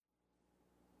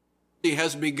He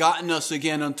has begotten us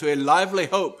again unto a lively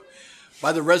hope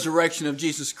by the resurrection of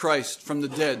Jesus Christ from the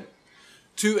dead,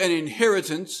 to an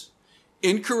inheritance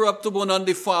incorruptible and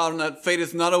undefiled, and that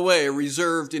fadeth not away,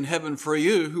 reserved in heaven for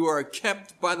you, who are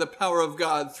kept by the power of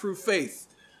God through faith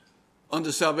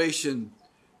unto salvation,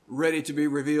 ready to be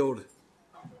revealed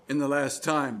in the last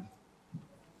time.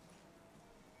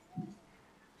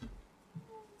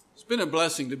 It's been a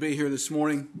blessing to be here this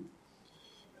morning.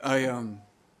 I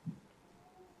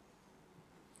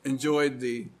enjoyed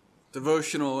the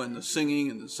devotional and the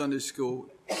singing and the Sunday school.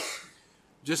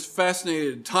 Just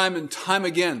fascinated time and time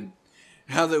again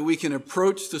how that we can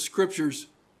approach the scriptures,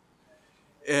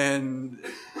 and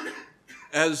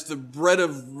as the bread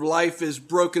of life is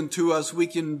broken to us, we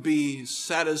can be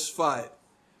satisfied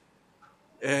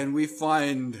and we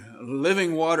find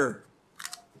living water.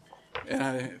 And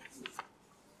I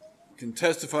can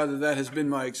testify that that has been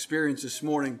my experience this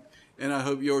morning, and I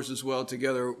hope yours as well,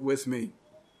 together with me.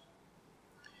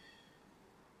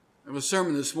 I have a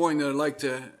sermon this morning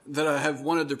that I have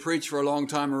wanted to preach for a long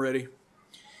time already.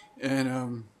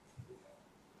 And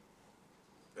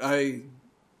I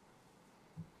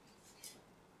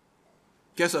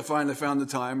guess I finally found the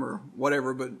time or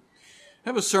whatever, but I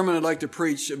have a sermon I'd like to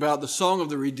preach about the Song of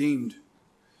the Redeemed.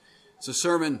 It's a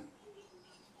sermon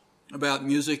about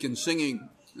music and singing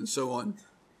and so on.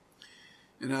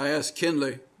 And I asked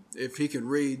Kinley if he could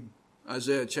read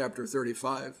Isaiah chapter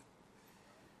 35.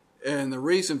 And the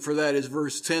reason for that is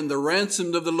verse 10, the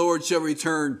ransomed of the Lord shall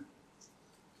return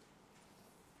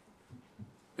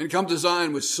and come to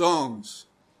Zion with songs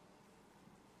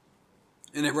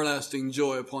and everlasting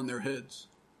joy upon their heads.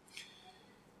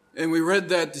 And we read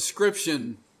that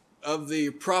description of the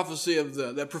prophecy of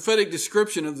that prophetic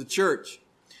description of the church.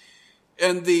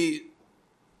 And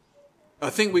I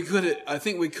think we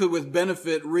could with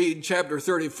benefit read chapter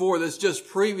 34 that's just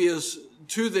previous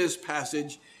to this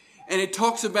passage. And it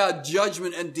talks about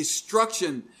judgment and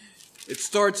destruction. It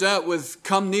starts out with,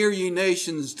 come near ye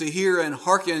nations to hear, and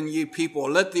hearken ye people.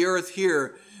 Let the earth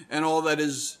hear, and all that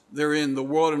is therein, the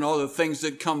world and all the things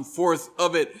that come forth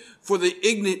of it. For the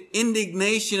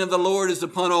indignation of the Lord is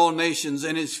upon all nations,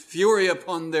 and his fury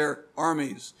upon their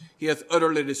armies. He hath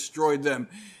utterly destroyed them.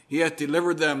 He hath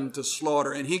delivered them to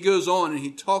slaughter. And he goes on and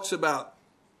he talks about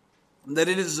that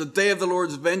it is the day of the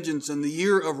Lord's vengeance and the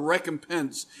year of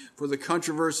recompense for the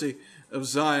controversy of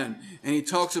Zion. And he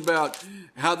talks about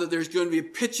how that there's going to be a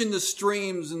pitch in the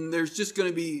streams, and there's just going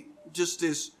to be just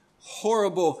this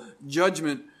horrible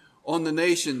judgment on the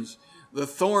nations. The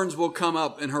thorns will come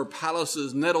up in her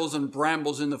palaces, nettles and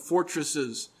brambles in the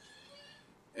fortresses.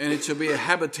 And it shall be a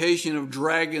habitation of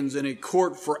dragons and a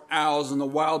court for owls, and the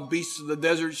wild beasts of the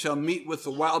desert shall meet with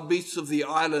the wild beasts of the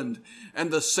island.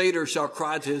 And the satyr shall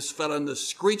cry to his fellow, and the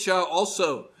screech owl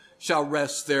also shall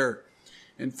rest there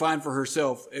and find for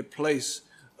herself a place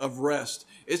of rest.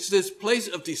 It's this place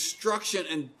of destruction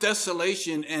and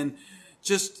desolation, and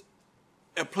just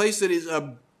a place that is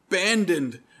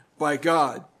abandoned by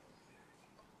God.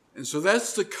 And so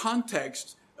that's the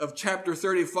context of chapter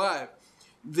 35.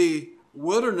 The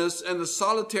wilderness and the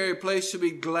solitary place shall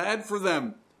be glad for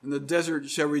them, and the desert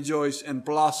shall rejoice and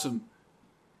blossom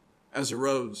as a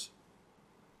rose.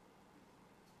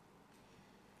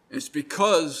 And it's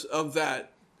because of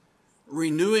that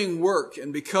renewing work,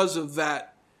 and because of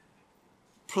that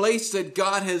place that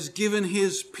God has given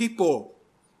his people,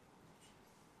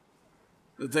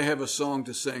 that they have a song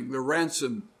to sing. The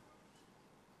ransom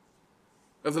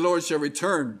of the Lord shall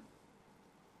return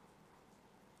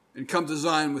and come to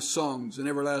Zion with songs and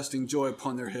everlasting joy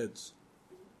upon their heads.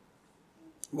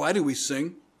 Why do we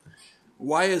sing?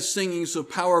 Why is singing so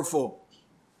powerful?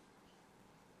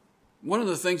 One of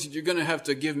the things that you're going to have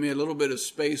to give me a little bit of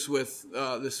space with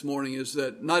this morning is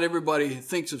that not everybody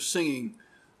thinks of singing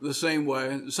the same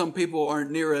way. Some people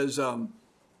aren't near as,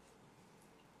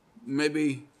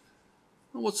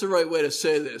 what's the right way to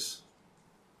say this?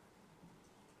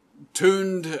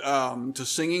 Tuned to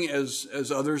singing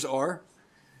as others are.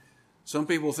 Some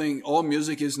people think all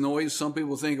music is noise. Some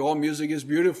people think all music is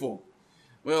beautiful.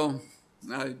 Well,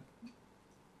 I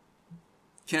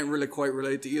can't really quite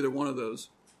relate to either one of those.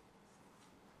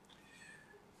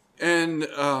 And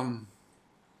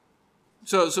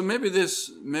so maybe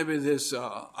this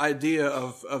idea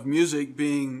of music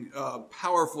being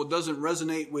powerful doesn't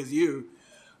resonate with you.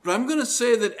 But I'm going to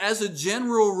say that as a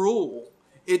general rule,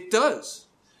 it does.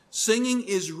 Singing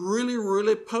is really,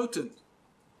 really potent.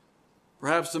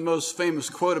 Perhaps the most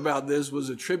famous quote about this was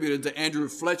attributed to Andrew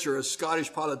Fletcher, a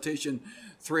Scottish politician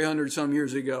 300 some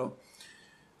years ago.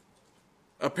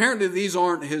 Apparently these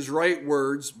aren't his right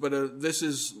words, but this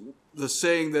is the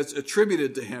saying that's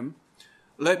attributed to him.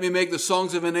 Let me make the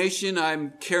songs of a nation. I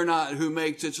care not who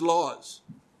makes its laws.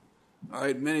 All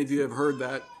right, many of you have heard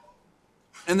that.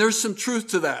 And there's some truth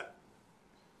to that.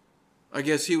 I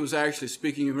guess he was actually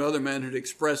speaking of another man who'd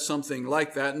expressed something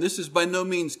like that. And this is by no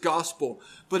means gospel,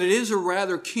 but it is a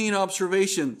rather keen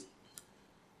observation.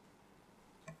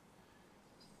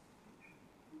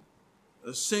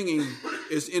 Singing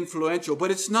is influential,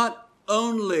 but it's not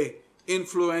only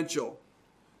influential.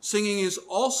 Singing is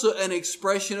also an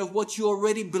expression of what you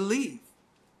already believe.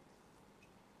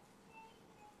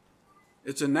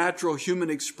 It's a natural human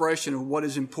expression of what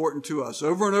is important to us.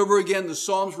 Over and over again, the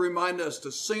Psalms remind us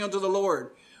to sing unto the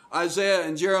Lord. Isaiah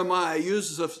and Jeremiah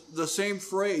use the same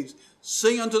phrase,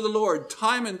 sing unto the Lord,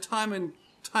 time and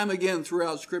time again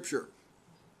throughout Scripture.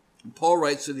 And Paul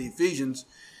writes to the Ephesians,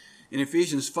 in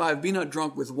Ephesians 5, be not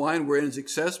drunk with wine wherein is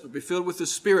excess, but be filled with the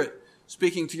Spirit,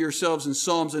 speaking to yourselves in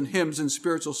psalms and hymns and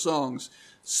spiritual songs,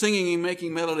 singing and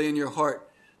making melody in your heart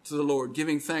to the Lord,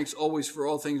 giving thanks always for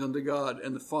all things unto God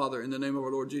and the Father in the name of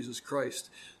our Lord Jesus Christ,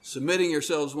 submitting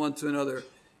yourselves one to another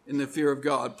in the fear of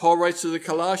God. Paul writes to the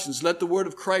Colossians, let the word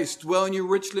of Christ dwell in you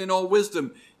richly in all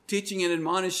wisdom, teaching and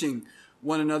admonishing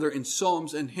one another in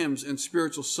psalms and hymns and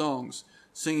spiritual songs,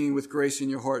 singing with grace in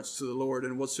your hearts to the Lord.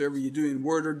 And whatsoever you do in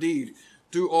word or deed,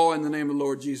 do all in the name of the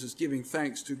Lord Jesus, giving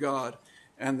thanks to God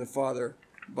and the Father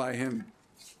by him.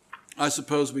 I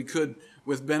suppose we could,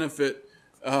 with benefit,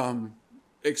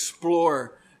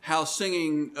 explore how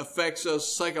singing affects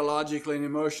us psychologically and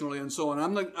emotionally and so on.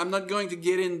 I'm not going to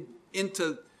get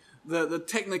into the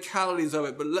technicalities of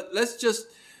it, but let's just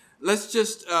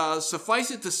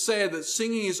suffice it to say that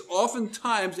singing is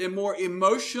oftentimes a more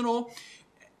emotional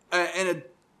and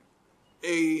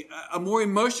a more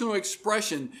emotional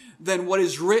expression than what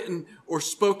is written or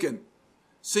spoken.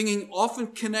 Singing often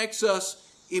connects us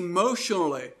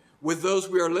emotionally with those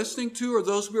we are listening to or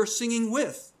those we are singing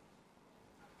with.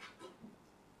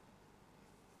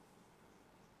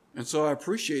 And so I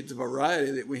appreciate the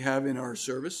variety that we have in our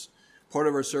service. Part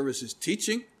of our service is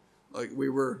teaching, like we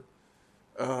were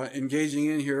engaging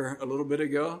in here a little bit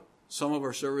ago. Some of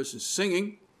our service is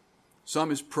singing.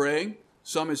 Some is praying.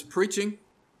 Some is preaching.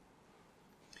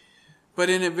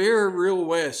 But in a very real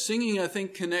way, singing, I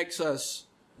think, connects us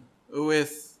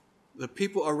with the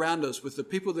people around us, with the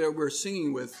people that we're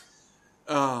singing with,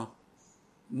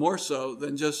 more so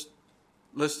than just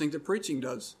listening to preaching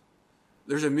does.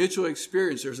 There's a mutual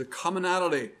experience. There's a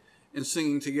commonality in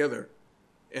singing together.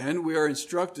 And we are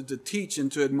instructed to teach and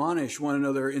to admonish one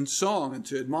another in song. And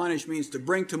to admonish means to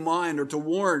bring to mind or to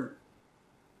warn.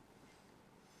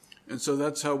 And so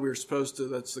that's how we're supposed to,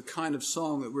 that's the kind of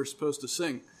song that we're supposed to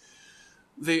sing.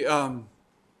 The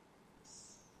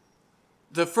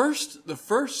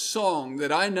first song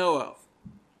that I know of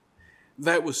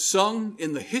that was sung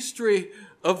in the history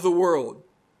of the world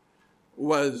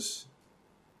was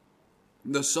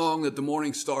the song that the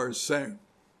morning stars sang.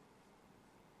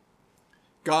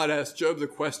 God asked Job the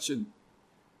question,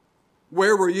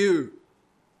 where were you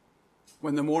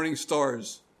when the morning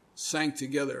stars sang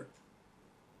together?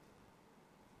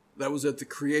 That was at the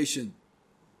creation.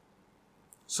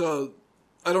 So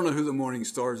I don't know who the morning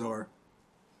stars are.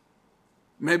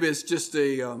 Maybe it's just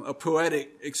a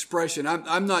poetic expression.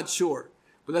 I'm not sure.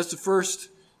 But that's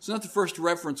it's not the first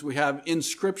reference we have in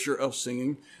Scripture of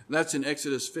singing. That's in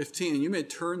Exodus 15, and you may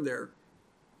turn there.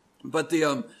 But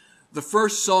the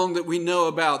first song that we know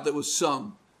about that was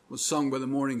sung by the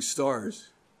morning stars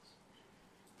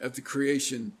at the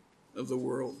creation of the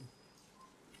world.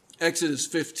 Exodus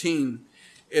 15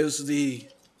 is the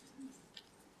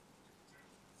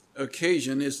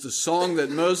occasion, is the song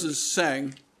that Moses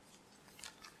sang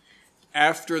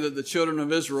after that the children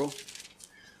of Israel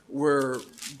were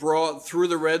brought through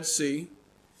the Red Sea,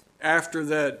 after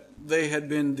that they had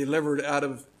been delivered out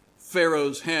of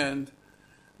Pharaoh's hand,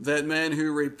 that man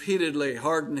who repeatedly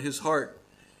hardened his heart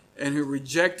and who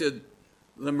rejected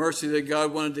the mercy that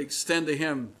God wanted to extend to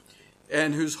him,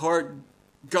 and whose heart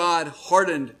God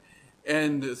hardened,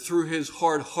 and through his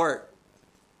hard heart,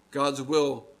 God's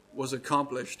will was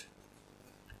accomplished.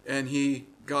 And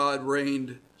God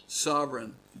reigned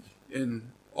sovereign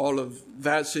in all of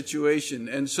that situation.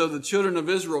 And so the children of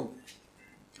Israel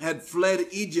had fled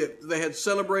Egypt. They had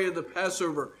celebrated the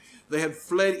Passover. They had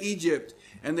fled Egypt,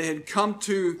 and they had come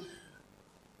to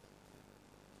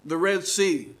the Red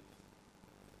Sea.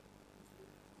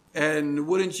 And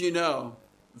wouldn't you know,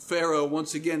 Pharaoh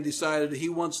once again decided he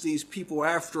wants these people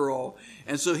after all.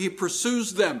 And so he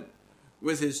pursues them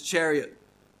with his chariot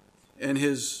and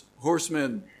his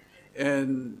horsemen.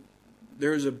 And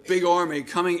there's a big army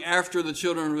coming after the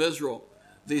children of Israel,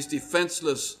 these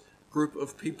defenseless group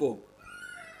of people.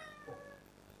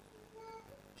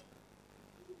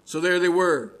 So there they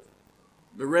were,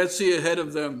 the Red Sea ahead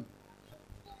of them,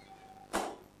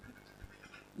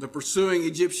 the pursuing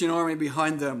Egyptian army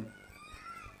behind them.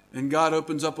 And God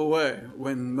opens up a way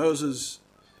when Moses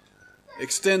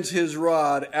extends his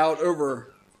rod out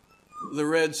over the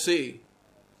Red Sea.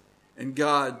 And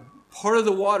God parted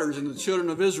the waters, and the children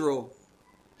of Israel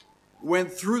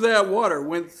went through that water,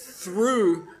 went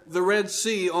through the Red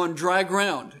Sea on dry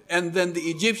ground. And then the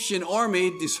Egyptian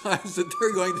army decides that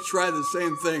they're going to try the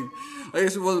same thing. I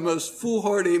guess it's one of the most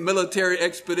foolhardy military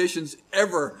expeditions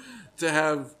ever to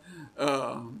have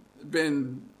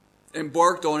been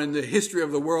embarked on in the history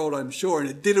of the world, I'm sure. And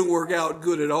it didn't work out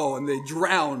good at all. And they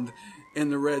drowned in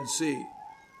the Red Sea.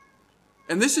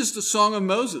 And this is the song of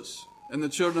Moses and the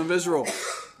children of Israel.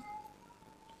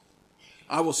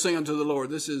 I will sing unto the Lord.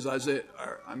 This is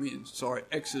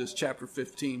Exodus chapter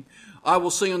 15. I will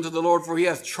sing unto the Lord, for he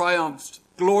hath triumphed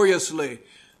gloriously.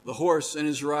 The horse and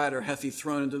his rider hath he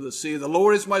thrown into the sea. The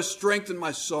Lord is my strength and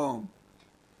my song.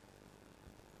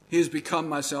 He has become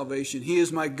my salvation. He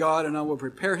is my God, and I will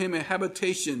prepare him a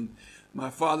habitation, my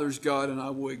father's God, and I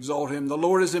will exalt him. The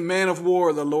Lord is a man of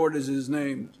war. The Lord is his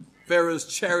name.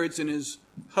 Pharaoh's chariots and his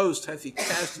host hath he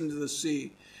cast into the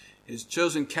sea. His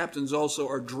chosen captains also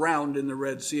are drowned in the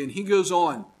Red Sea. And he goes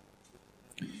on.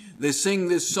 They sing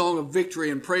this song of victory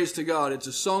and praise to God. It's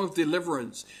a song of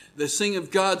deliverance. They sing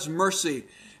of God's mercy.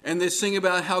 And they sing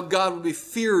about how God will be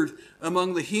feared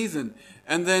among the heathen.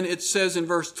 And then it says in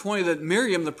verse 20 that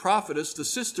Miriam, the prophetess, the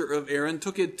sister of Aaron,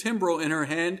 took a timbrel in her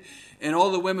hand, and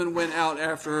all the women went out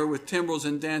after her with timbrels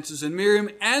and dances. And Miriam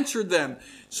answered them.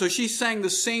 So she sang the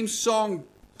same song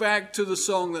back to the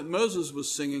song that Moses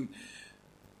was singing.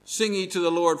 Sing ye to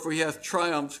the Lord, for he hath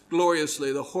triumphed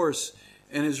gloriously. The horse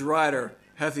and his rider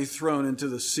hath he thrown into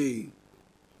the sea.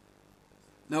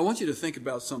 Now I want you to think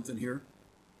about something here.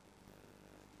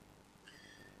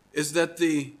 Is that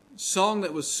the song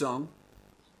that was sung,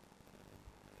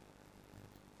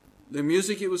 the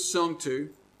music it was sung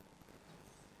to,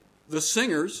 the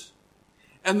singers,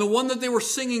 and the one that they were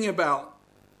singing about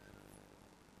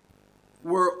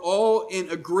were all in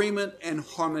agreement and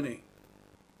harmony.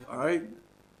 All right?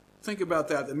 Think about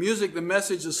that. The music, the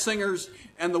message, the singers,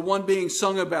 and the one being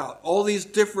sung about. All these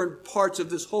different parts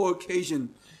of this whole occasion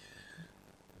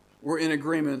were in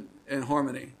agreement and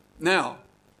harmony. Now,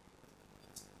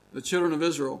 the children of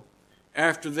Israel,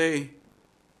 after they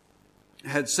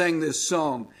had sang this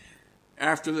song,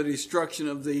 after the destruction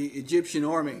of the Egyptian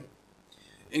army,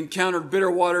 encountered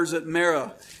bitter waters at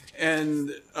Marah,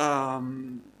 and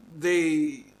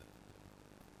they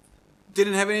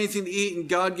didn't have anything to eat, and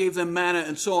God gave them manna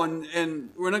and so on. And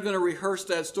we're not going to rehearse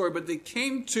that story, but they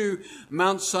came to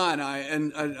Mount Sinai,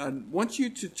 and I want you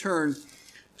to turn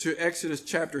to Exodus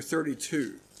chapter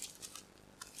 32.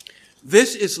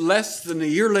 This is less than a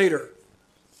year later.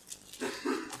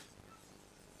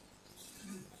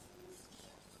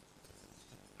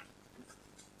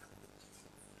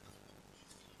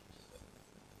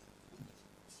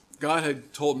 God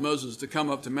had told Moses to come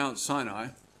up to Mount Sinai.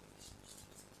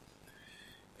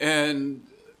 And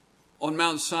on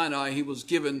Mount Sinai, he was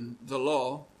given the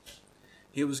law.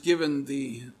 He was given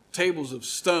the tables of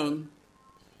stone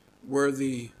where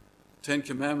the Ten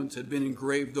Commandments had been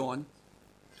engraved on.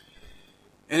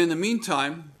 And in the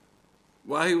meantime,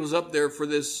 while he was up there for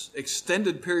this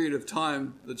extended period of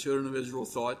time, the children of Israel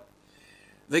thought,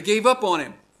 they gave up on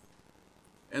him.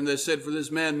 And they said, for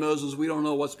this man Moses, we don't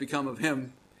know what's become of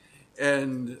him.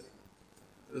 And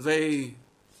they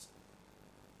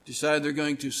decided they're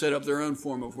going to set up their own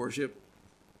form of worship.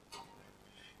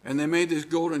 And they made this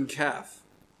golden calf.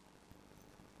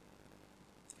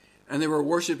 And they were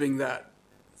worshiping that.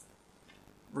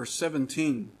 Verse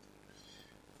 17.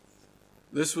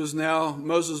 This was now,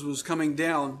 Moses was coming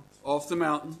down off the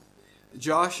mountain.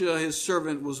 Joshua, his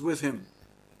servant, was with him.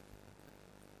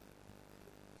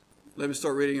 Let me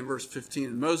start reading in verse 15.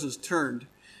 And Moses turned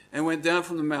and went down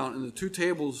from the mountain, and the two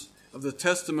tables of the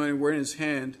testimony were in his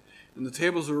hand, and the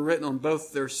tables were written on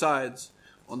both their sides.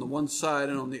 On the one side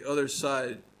and on the other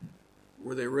side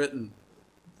were they written.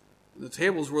 And the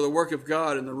tables were the work of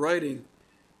God, and the writing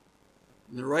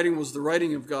was the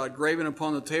writing of God, graven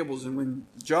upon the tables. And when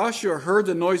Joshua heard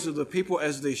the noise of the people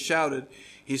as they shouted,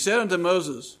 he said unto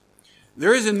Moses,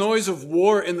 there is a noise of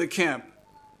war in the camp.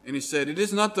 And he said, it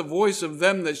is not the voice of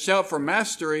them that shout for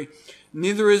mastery,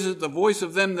 neither is it the voice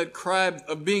of them that cry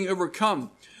of being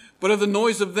overcome, but of the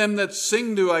noise of them that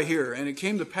sing do I hear. And it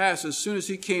came to pass, as soon as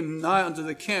he came nigh unto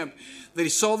the camp, that he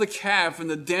saw the calf and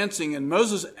the dancing, and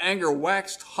Moses' anger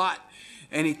waxed hot.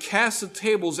 And he cast the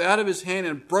tables out of his hand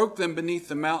and broke them beneath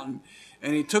the mountain.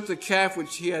 And he took the calf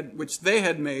which they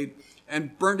had made,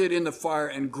 and burned it in the fire,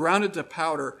 and ground it to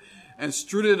powder, and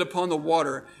strewed it upon the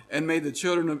water, and made the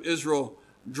children of Israel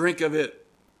drink of it.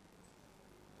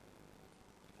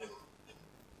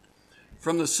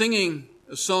 From the singing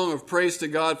a song of praise to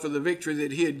God for the victory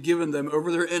that he had given them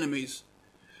over their enemies,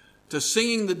 to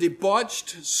singing the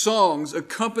debauched songs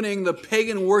accompanying the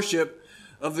pagan worship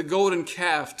of the golden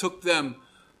calf, took them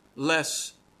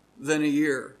less than a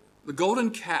year. The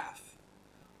golden calf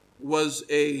was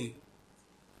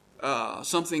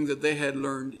something that they had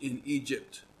learned in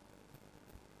Egypt,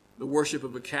 the worship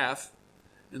of a calf,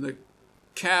 and the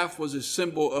calf was a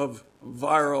symbol of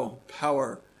virile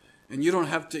power. And you don't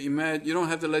have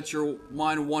to let your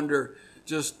mind wander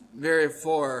just very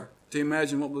far to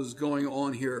imagine what was going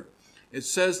on here. It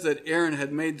says that Aaron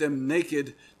had made them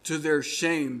naked to their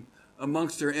shame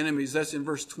amongst their enemies. That's in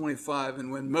verse 25.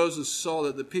 And when Moses saw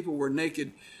that the people were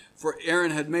naked, for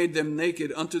Aaron had made them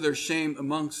naked unto their shame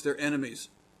amongst their enemies.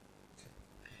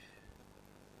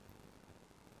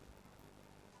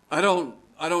 I don't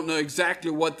know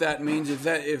exactly what that means.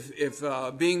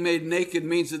 If being made naked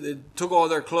means that they took all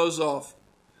their clothes off,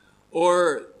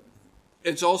 or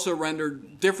it's also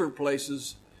rendered different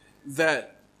places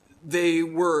that they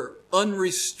were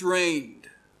unrestrained.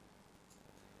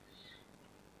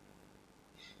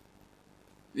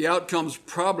 The outcome's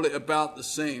probably about the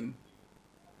same.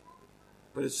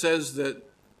 But it says that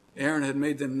Aaron had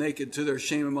made them naked to their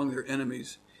shame among their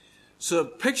enemies. So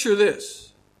picture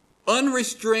this.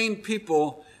 Unrestrained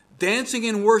people dancing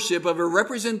in worship of a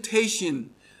representation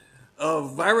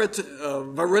of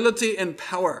virility and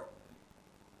power.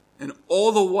 And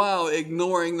all the while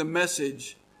ignoring the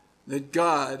message that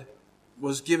God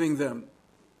was giving them.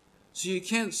 So you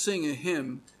can't sing a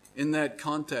hymn in that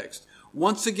context.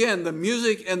 Once again, the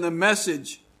music and the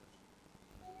message,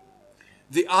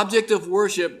 the object of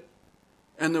worship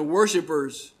and the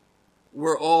worshipers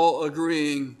were all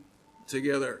agreeing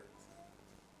together.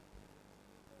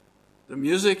 The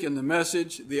music and the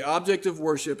message, the object of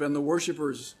worship and the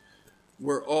worshipers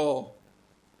were all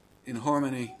in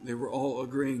harmony. They were all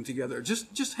agreeing together.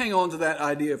 Just hang on to that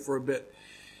idea for a bit.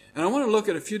 And I want to look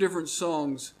at a few different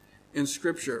songs in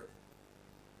Scripture.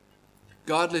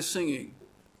 Godly singing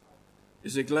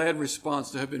is a glad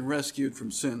response to have been rescued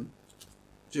from sin.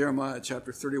 Jeremiah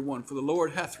chapter 31. For the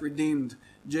Lord hath redeemed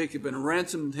Jacob and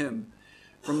ransomed him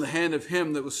from the hand of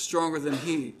him that was stronger than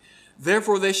he.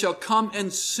 Therefore they shall come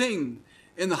and sing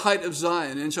in the height of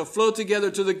Zion, and shall flow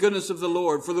together to the goodness of the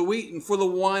Lord, for the wheat and for the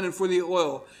wine and for the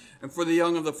oil, and for the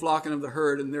young of the flock and of the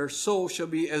herd. And their soul shall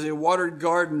be as a watered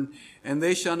garden, and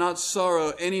they shall not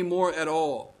sorrow any more at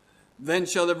all. Then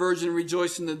shall the virgin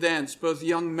rejoice in the dance, both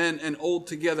young men and old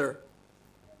together.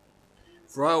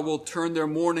 For I will turn their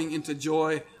mourning into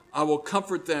joy. I will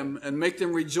comfort them and make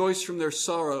them rejoice from their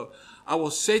sorrow. I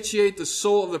will satiate the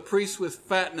soul of the priest with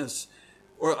fatness,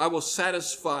 or I will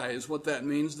satisfy, is what that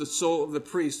means, the soul of the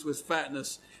priest with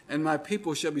fatness. And my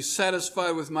people shall be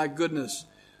satisfied with my goodness,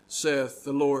 saith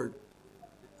the Lord.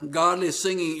 Godly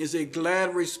singing is a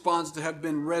glad response to have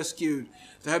been rescued,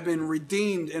 to have been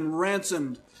redeemed and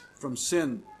ransomed from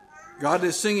sin.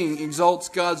 Godly singing exalts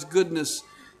God's goodness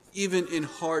even in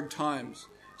hard times.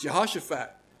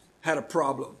 Jehoshaphat had a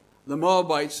problem. The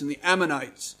Moabites and the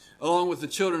Ammonites, along with the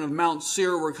children of Mount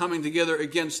Seir, were coming together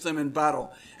against them in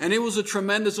battle. And it was a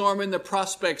tremendous army, and the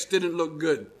prospects didn't look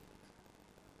good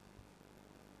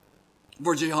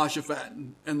for Jehoshaphat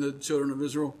and the children of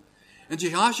Israel. And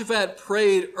Jehoshaphat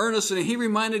prayed earnestly, and he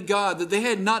reminded God that they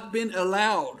had not been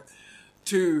allowed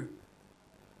to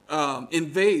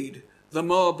invade the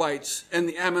Moabites and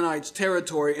the Ammonites'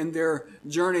 territory in their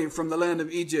journey from the land of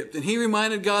Egypt. And he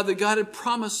reminded God that God had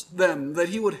promised them that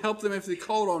he would help them if they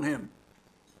called on him.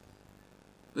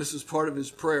 This is part of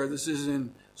his prayer. This is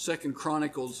in 2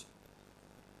 Chronicles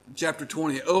chapter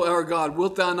 20. O our God,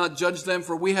 wilt thou not judge them?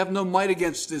 For we have no might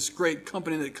against this great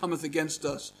company that cometh against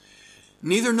us.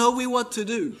 Neither know we what to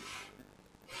do.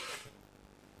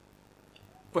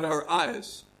 But our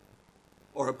eyes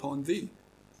are upon thee.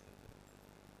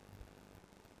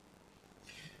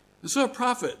 And so a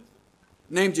prophet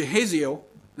named Jehaziel.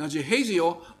 Now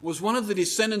Jehaziel was one of the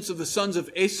descendants of the sons of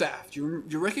Asaph. Do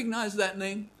you recognize that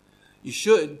name? You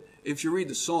should if you read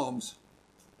the Psalms.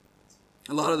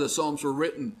 A lot of the Psalms were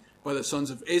written by the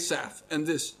sons of Asaph. And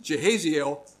this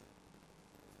Jehaziel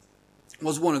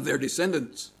was one of their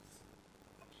descendants.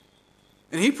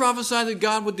 And he prophesied that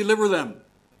God would deliver them.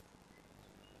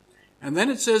 And then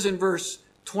it says in verse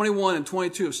 21 and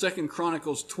 22 of 2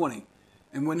 Chronicles 20,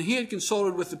 and when he had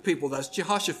consulted with the people, that's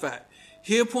Jehoshaphat,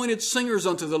 he appointed singers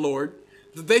unto the Lord,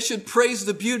 that they should praise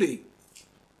the beauty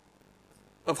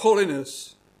of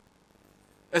holiness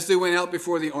as they went out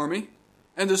before the army.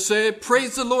 and to say,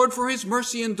 praise the Lord, for his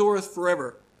mercy endureth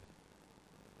forever.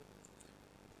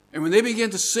 And when they began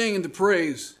to sing and to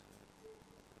praise,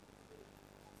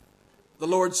 the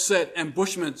Lord set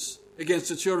ambushments against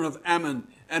the children of Ammon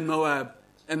and Moab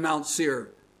and Mount Seir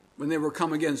when they were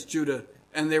come against Judah,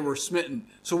 and they were smitten.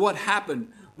 So what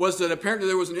happened was that apparently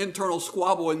there was an internal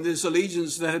squabble in this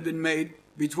allegiance that had been made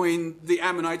between the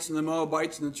Ammonites and the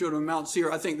Moabites and the children of Mount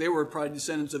Seir. I think they were probably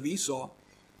descendants of Esau.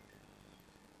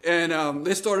 And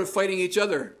they started fighting each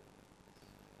other.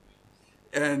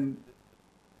 And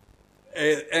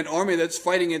an army that's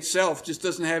fighting itself just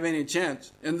doesn't have any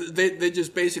chance. And they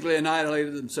just basically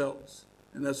annihilated themselves.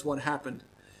 And that's what happened.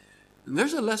 And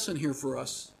there's a lesson here for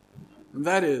us. And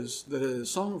that is that a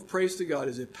song of praise to God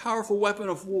is a powerful weapon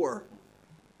of war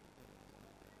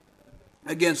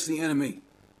against the enemy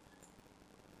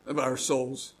of our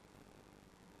souls.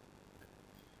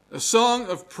 A song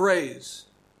of praise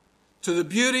to the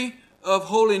beauty of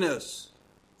holiness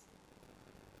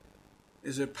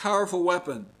is a powerful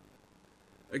weapon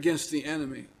against the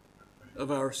enemy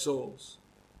of our souls.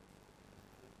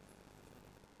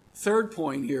 Third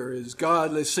point here is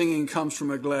godly singing comes from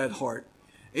a glad heart.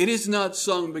 It is not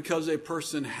sung because a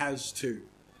person has to.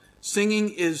 Singing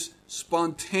is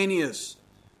spontaneous.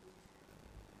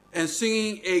 And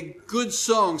singing a good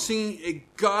song, singing a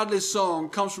godly song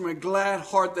comes from a glad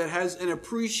heart that has an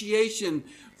appreciation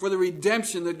for the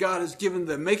redemption that God has given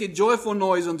them. Make a joyful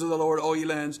noise unto the Lord, all ye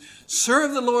lands.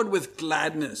 Serve the Lord with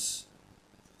gladness.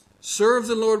 Serve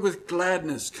the Lord with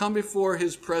gladness. Come before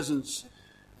his presence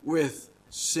with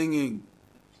singing.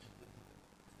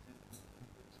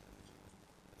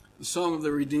 The song of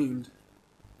the redeemed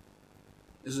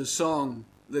is a song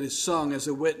that is sung as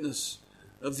a witness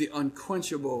of the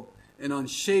unquenchable and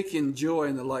unshaken joy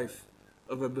in the life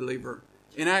of a believer.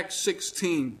 In Acts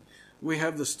 16, we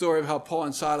have the story of how Paul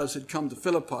and Silas had come to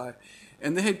Philippi,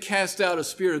 and they had cast out a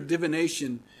spirit of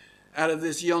divination out of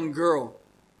this young girl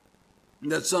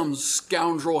that some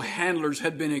scoundrel handlers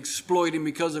had been exploiting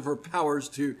because of her powers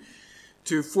to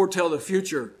foretell the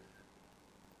future.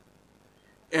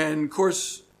 And of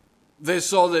course, they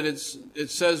saw that it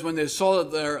says when they saw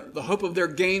that the hope of their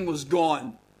gain was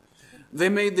gone, they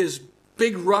made this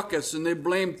big ruckus and they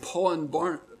blamed Paul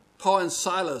and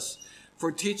Silas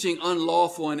for teaching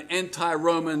unlawful and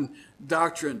anti-Roman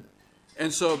doctrine.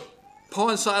 And so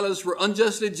Paul and Silas were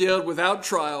unjustly jailed without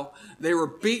trial. They were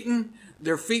beaten.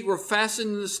 Their feet were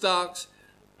fastened in the stocks.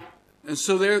 And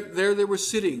so there they were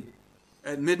sitting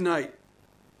at midnight.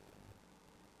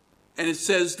 And it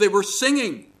says they were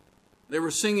singing. They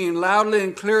were singing loudly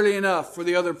and clearly enough for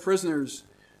the other prisoners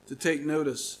to take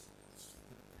notice.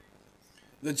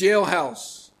 The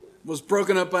jailhouse was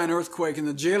broken up by an earthquake, and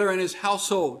the jailer and his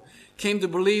household came to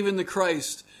believe in the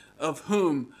Christ of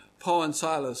whom Paul and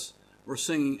Silas were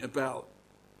singing about.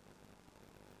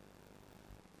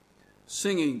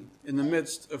 Singing in the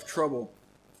midst of trouble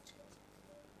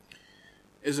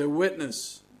is a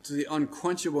witness to the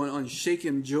unquenchable and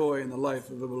unshaken joy in the life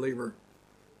of a believer.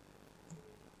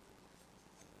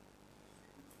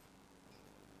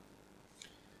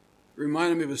 It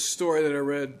reminded me of a story that I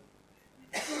read,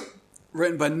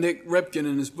 written by Nick Repkin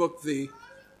in his book, The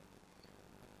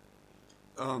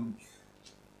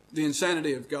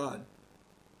Insanity of God.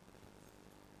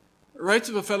 It writes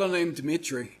of a fellow named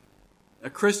Dmitri, a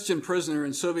Christian prisoner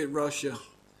in Soviet Russia,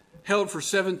 held for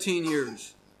 17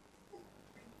 years.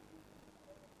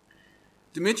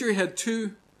 Dmitri had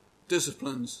two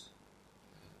disciplines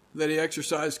that he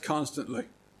exercised constantly.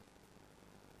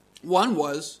 One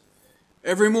was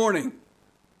every morning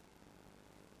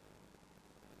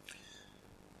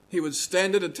he would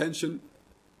stand at attention,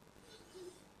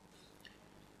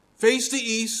 face the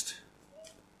east,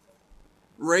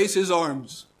 raise his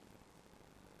arms,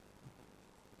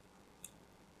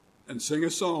 and sing a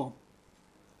song.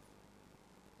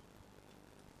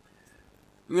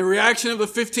 And the reaction of the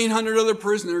 1,500 other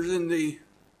prisoners in the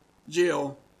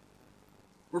jail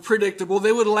were predictable.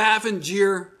 They would laugh and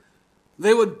jeer.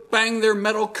 They would bang their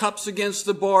metal cups against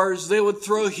the bars. They would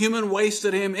throw human waste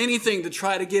at him, anything to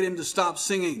try to get him to stop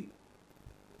singing.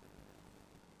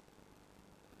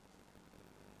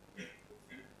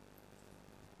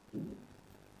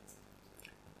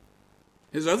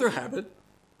 His other habit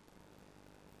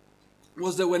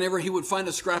was that whenever he would find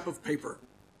a scrap of paper,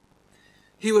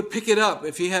 he would pick it up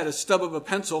if he had a stub of a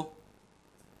pencil,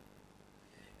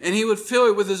 and he would fill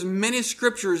it with as many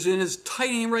scriptures in as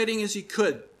tiny writing as he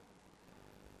could.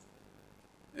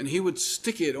 And he would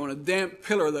stick it on a damp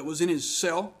pillar that was in his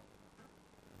cell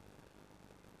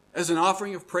as an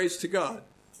offering of praise to God.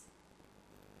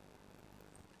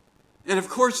 And of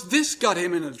course, this got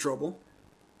him into trouble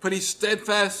but he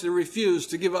steadfastly refused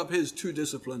to give up his two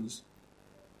disciplines.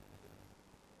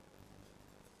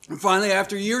 And finally,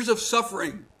 after years of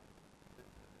suffering,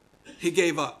 he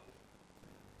gave up.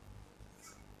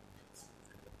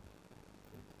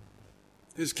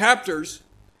 His captors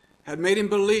had made him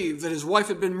believe that his wife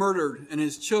had been murdered and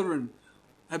his children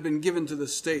had been given to the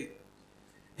state.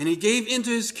 And he gave in to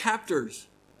his captors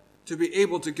to be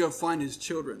able to go find his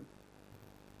children.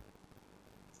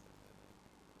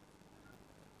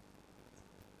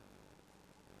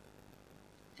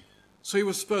 So he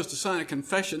was supposed to sign a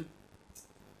confession.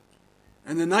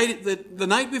 And the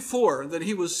night before that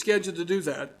he was scheduled to do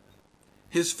that,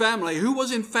 his family, who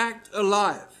was in fact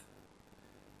alive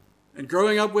and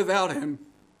growing up without him,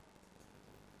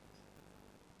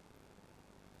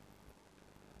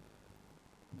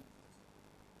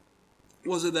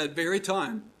 was at that very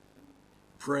time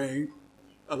praying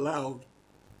aloud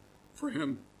for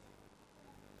him.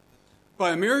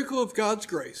 By a miracle of God's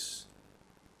grace,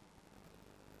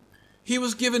 he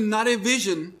was given not a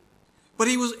vision, but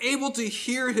he was able to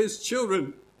hear his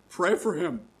children pray for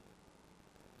him.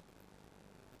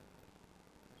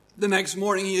 The next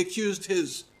morning, he accused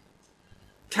his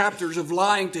captors of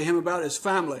lying to him about his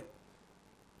family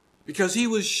because he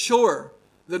was sure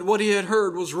that what he had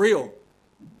heard was real.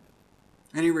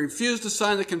 And he refused to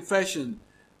sign the confession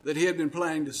that he had been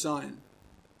planning to sign.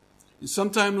 And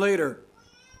sometime later,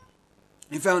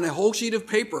 he found a whole sheet of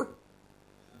paper.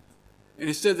 And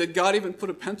he said that God even put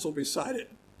a pencil beside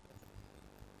it.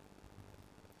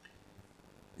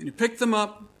 And he picked them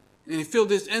up and he filled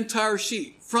this entire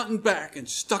sheet, front and back, and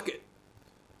stuck it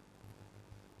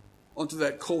onto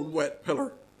that cold, wet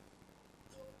pillar.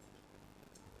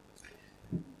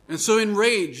 And so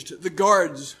enraged, the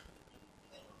guards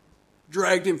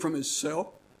dragged him from his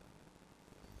cell.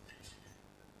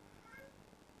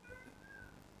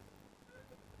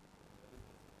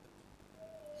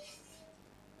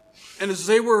 And as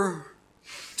they were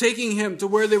taking him to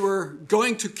where they were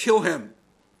going to kill him,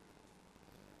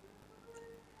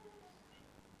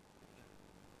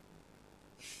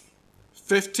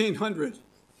 1,500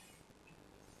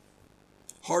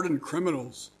 hardened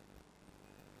criminals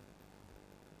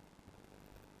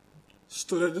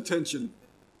stood at attention,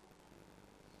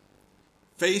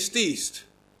 faced east,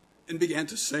 and began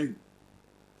to sing.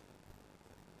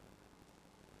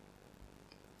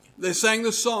 They sang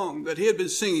the song that he had been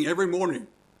singing every morning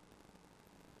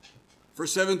for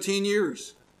 17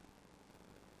 years.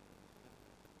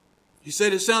 He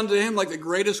said it sounded to him like the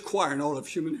greatest choir in all of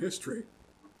human history.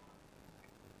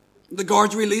 The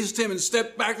guards released him and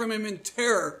stepped back from him in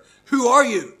terror. "Who are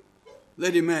you?"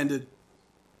 they demanded.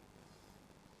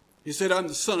 He said, "I'm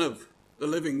the Son of the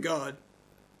living God.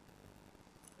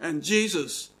 And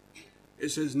Jesus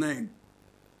is his name.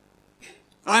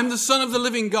 I'm the Son of the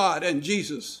living God, and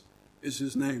Jesus is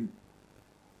his name."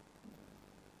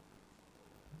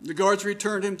 The guards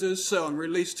returned him to his cell and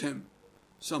released him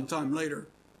sometime later.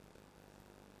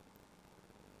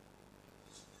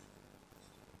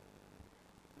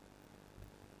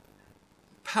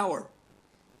 Power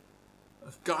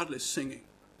of godly singing.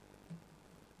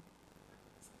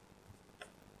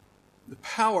 The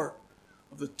power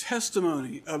of the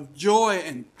testimony of joy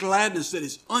and gladness that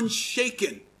is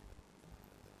unshaken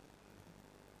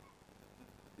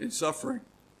in suffering.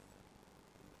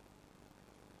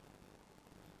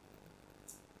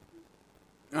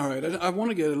 All right, I want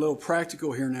to get a little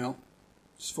practical here now,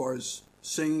 as far as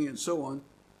singing and so on.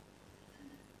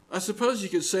 I suppose you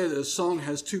could say that a song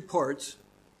has two parts.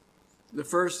 The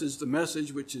first is the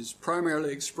message, which is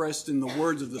primarily expressed in the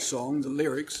words of the song, the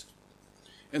lyrics.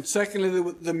 And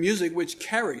secondly, the music, which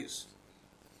carries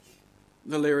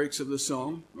the lyrics of the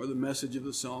song or the message of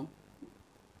the song.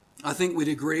 I think we'd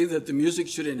agree that the music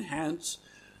should enhance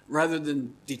rather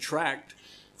than detract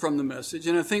from the message.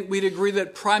 And I think we'd agree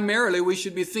that primarily we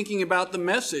should be thinking about the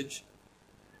message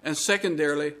and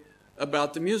secondarily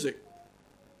about the music.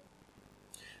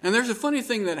 And there's a funny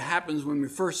thing that happens when we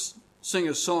first sing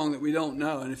a song that we don't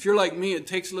know. And if you're like me, it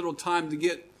takes a little time to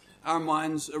get our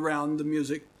minds around the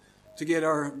music, to get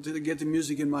the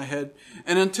music in my head.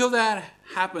 And until that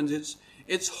happens,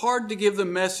 it's hard to give the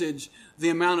message the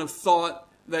amount of thought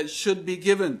that should be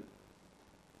given.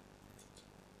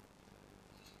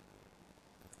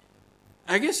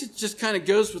 I guess it just kind of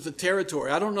goes with the territory.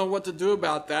 I don't know what to do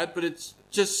about that, but it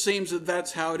just seems that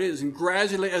that's how it is. And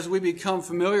gradually, as we become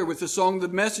familiar with the song, the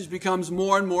message becomes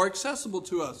more and more accessible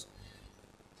to us.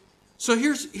 So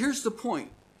here's the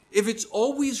point. If it's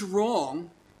always wrong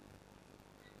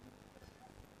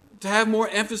to have more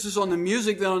emphasis on the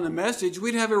music than on the message,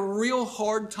 we'd have a real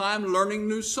hard time learning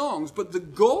new songs. But the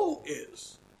goal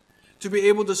is to be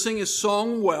able to sing a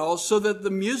song well so that the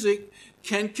music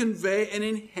can convey and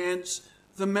enhance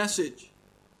the message.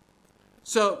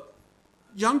 So,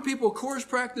 young people, chorus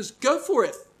practice, go for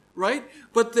it, right?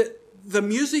 But the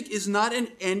music is not an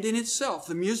end in itself.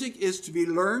 The music is to be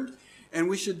learned, and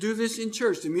we should do this in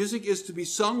church. The music is to be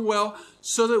sung well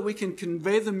so that we can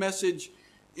convey the message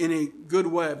in a good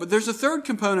way. But there's a third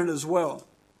component as well.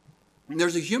 And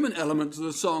there's a human element to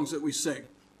the songs that we sing.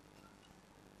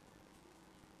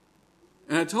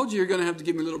 And I told you you're going to have to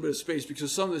give me a little bit of space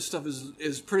because some of this stuff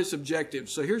is pretty subjective.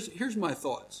 So here's my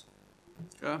thoughts.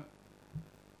 Okay?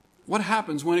 What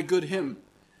happens when a good hymn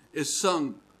is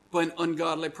sung by an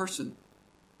ungodly person?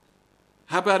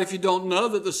 How about if you don't know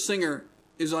that the singer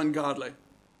is ungodly?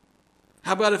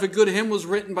 How about if a good hymn was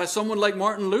written by someone like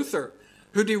Martin Luther,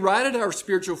 who derided our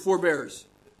spiritual forebears?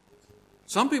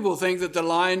 Some people think that the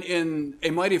line in A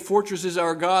Mighty Fortress is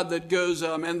Our God that goes,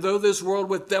 and though this world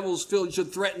with devils filled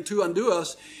should threaten to undo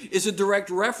us, is a direct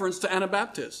reference to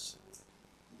Anabaptists.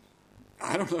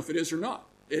 I don't know if it is or not.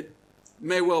 It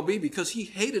may well be because he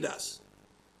hated us.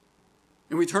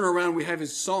 And we turn around, we have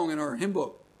his song in our hymn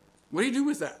book. What do you do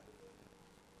with that?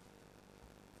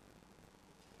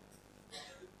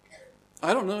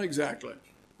 I don't know exactly.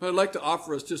 But I'd like to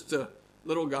offer us just a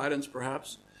little guidance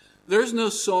perhaps. There's no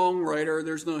songwriter,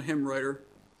 there's no hymn writer,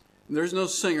 and there's no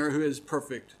singer who is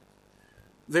perfect.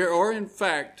 There are, in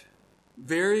fact,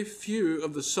 very few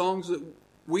of the songs that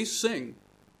we sing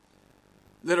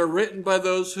that are written by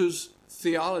those whose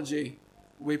theology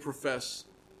we profess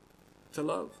to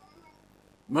love.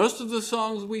 Most of the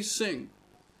songs we sing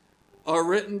are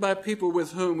written by people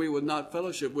with whom we would not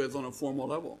fellowship with on a formal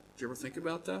level. Did you ever think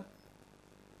about that?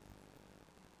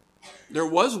 There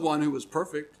was one who was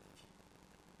perfect,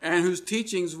 and whose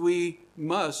teachings we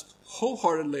must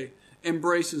wholeheartedly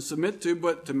embrace and submit to,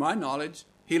 but to my knowledge,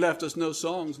 he left us no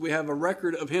songs. We have a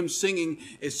record of him singing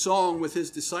a song with his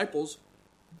disciples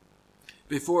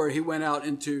before he went out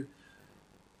into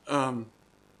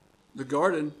the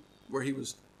garden where he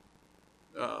was,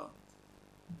 the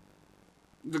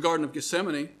Garden of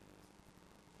Gethsemane.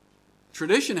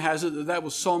 Tradition has it that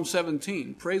was Psalm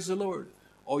 17. Praise the Lord,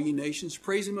 all ye nations.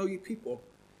 Praise him, O ye people,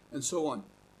 and so on.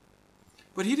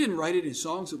 But he didn't write it in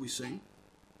songs that we sing.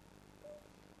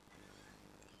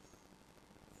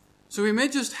 So we may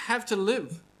just have to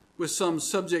live with some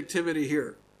subjectivity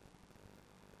here.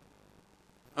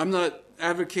 I'm not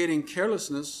advocating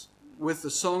carelessness with the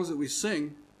songs that we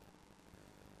sing.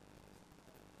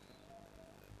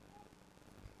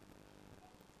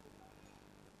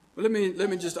 But let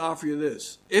me just offer you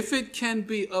this. If it can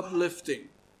be uplifting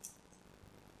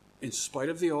in spite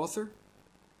of the author,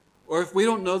 or if we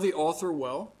don't know the author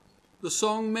well, the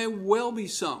song may well be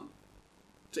sung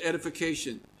to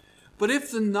edification. But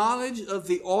if the knowledge of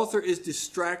the author is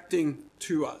distracting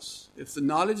to us, if the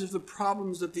knowledge of the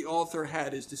problems that the author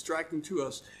had is distracting to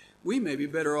us, we may be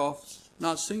better off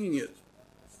not singing it.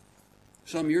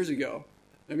 Some years ago,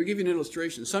 let me give you an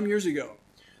illustration. Some years ago,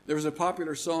 there was a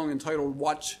popular song entitled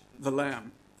Watch the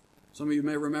Lamb. Some of you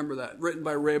may remember that, written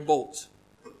by Ray Boltz.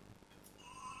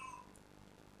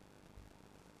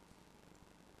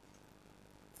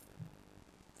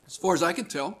 As far as I could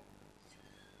tell,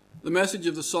 the message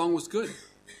of the song was good.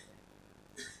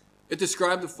 It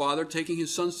described the father taking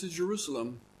his sons to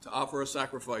Jerusalem to offer a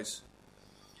sacrifice.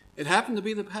 It happened to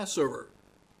be the Passover,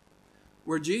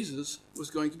 where Jesus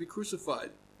was going to be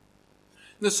crucified.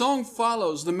 The song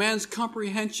follows the man's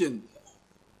comprehension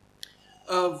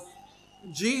of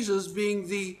Jesus being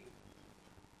the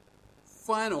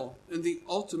final and the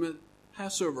ultimate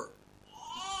Passover.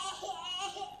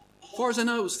 As far as I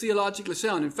know, it was theologically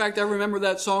sound. In fact, I remember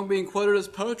that song being quoted as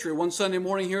poetry one Sunday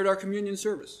morning here at our communion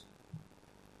service.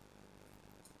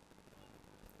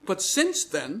 But since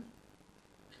then,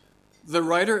 the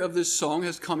writer of this song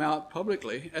has come out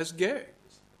publicly as gay.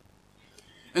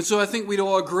 And so I think we'd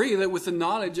all agree that with the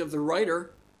knowledge of the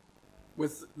writer,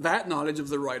 with that knowledge of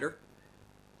the writer,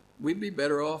 we'd be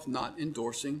better off not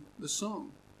endorsing the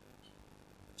song.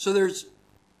 So there's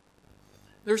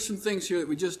some things here that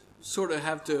we just sort of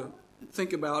have to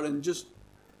think about and just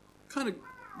kind of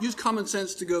use common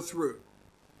sense to go through.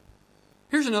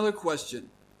 Here's another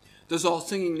question. Does all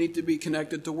singing need to be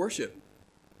connected to worship?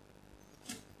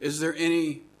 Is there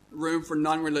any room for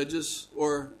non-religious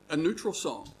or a neutral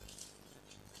song?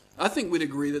 I think we'd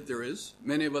agree that there is.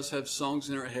 Many of us have songs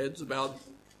in our heads about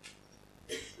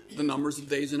the numbers of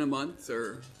days in a month,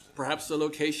 or perhaps the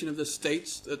location of the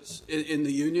states that's in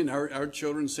the Union. Our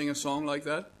children sing a song like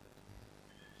that.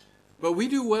 But we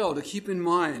do well to keep in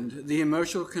mind the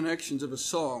emotional connections of a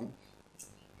song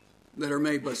that are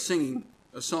made by singing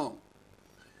a song.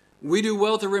 We do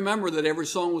well to remember that every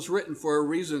song was written for a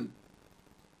reason.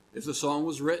 If the song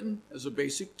was written as a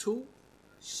basic tool,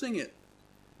 sing it.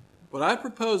 But I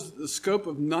propose that the scope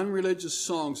of non-religious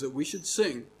songs that we should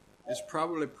sing is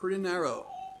probably pretty narrow.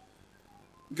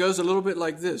 It goes a little bit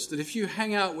like this, that if you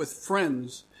hang out with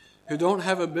friends who don't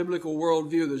have a biblical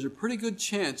worldview, there's a pretty good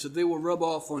chance that they will rub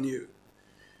off on you.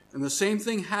 And the same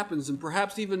thing happens, and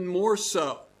perhaps even more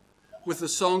so, with the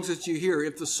songs that you hear.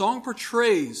 If the song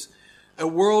portrays a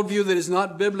worldview that is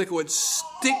not biblical, it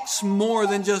sticks more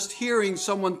than just hearing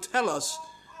someone tell us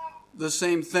the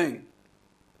same thing.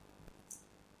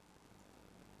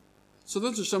 So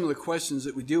those are some of the questions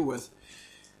that we deal with.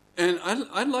 And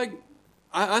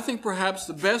I think perhaps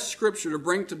the best scripture to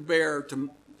bring to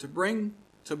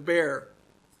bear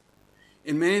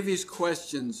in many of these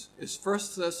questions is 1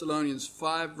 Thessalonians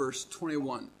 5, verse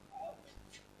 21.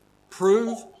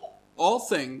 Prove all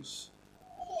things,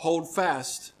 hold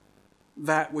fast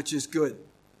that which is good.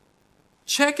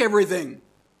 Check everything,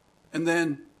 and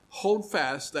then hold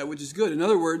fast that which is good. In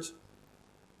other words,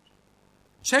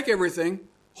 check everything,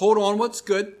 hold on what's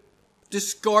good,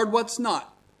 discard what's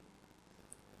not.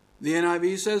 The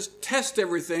NIV says, test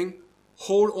everything,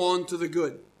 hold on to the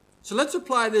good. So let's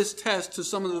apply this test to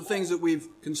some of the things that we've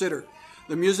considered.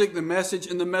 The music, the message,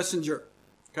 and the messenger.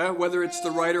 Okay? Whether it's the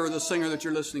writer or the singer that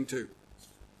you're listening to.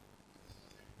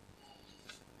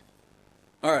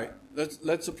 All right,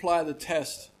 let's apply the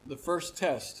test, the first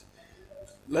test.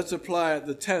 Let's apply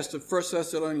the test of 1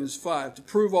 Thessalonians 5 to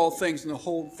prove all things and to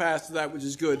hold fast to that which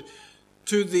is good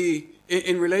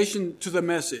in relation to the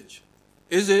message.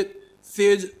 Is it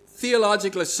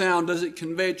theologically sound? Does it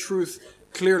convey truth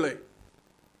clearly?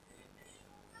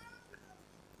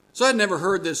 So I'd never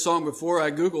heard this song before.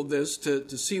 I Googled this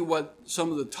to see what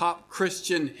some of the top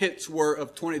Christian hits were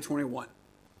of 2021.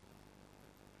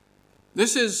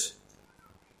 This is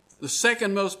the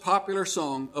second most popular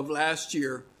song of last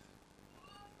year.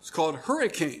 It's called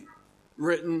Hurricane,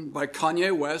 written by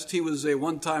Kanye West. He was a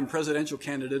one-time presidential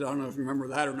candidate. I don't know if you remember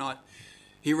that or not.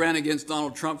 He ran against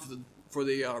Donald Trump for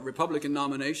the Republican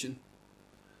nomination.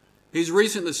 He's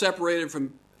recently separated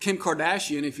from Kim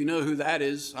Kardashian, if you know who that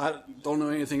is. I don't know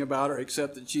anything about her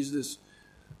except that she's this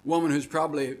woman who's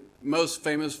probably most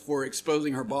famous for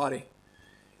exposing her body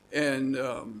and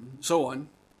so on.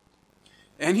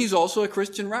 And he's also a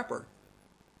Christian rapper.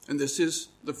 And this is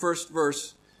the first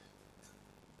verse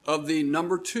of the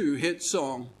number 2 hit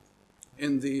song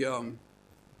in the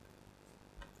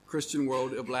Christian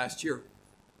world of last year.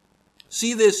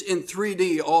 See this in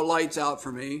 3D, all lights out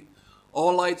for me.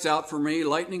 All lights out for me,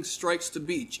 lightning strikes the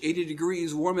beach. 80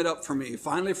 degrees, warm it up for me.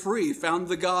 Finally free, found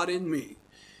the God in me.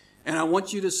 And I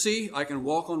want you to see, I can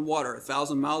walk on water.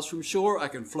 1,000 miles from shore, I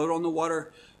can float on the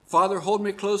water. Father, hold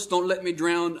me close, don't let me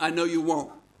drown. I know you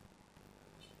won't.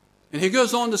 And he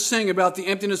goes on to sing about the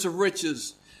emptiness of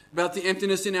riches, about the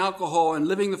emptiness in alcohol and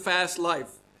living the fast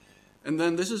life. And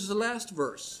then this is the last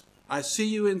verse. I see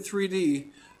you in 3D.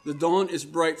 The dawn is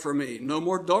bright for me. No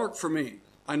more dark for me.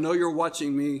 I know you're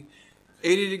watching me.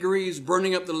 80 degrees,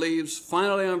 burning up the leaves.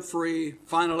 Finally, I'm free.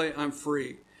 Finally, I'm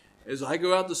free. As I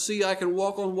go out to sea, I can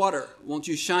walk on water. Won't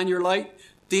you shine your light?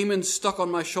 Demons stuck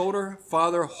on my shoulder.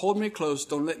 Father, hold me close.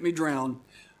 Don't let me drown.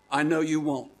 I know you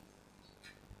won't.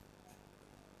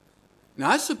 Now,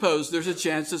 I suppose there's a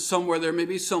chance that somewhere there may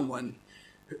be someone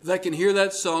that can hear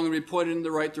that song and be pointed in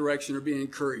the right direction or be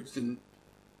encouraged. And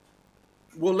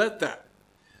we'll let that.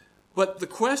 But the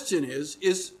question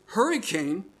is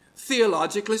Hurricane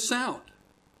theologically sound?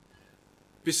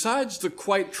 Besides the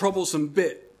quite troublesome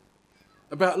bit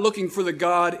about looking for the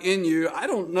God in you, I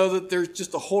don't know that there's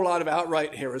just a whole lot of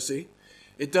outright heresy.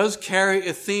 It does carry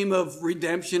a theme of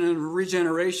redemption and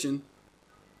regeneration.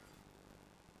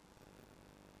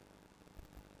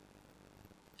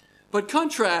 But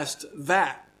contrast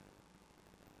that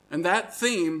and that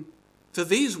theme to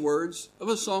these words of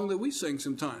a song that we sing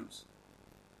sometimes.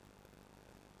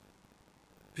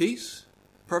 Peace,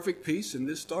 perfect peace in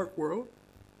this dark world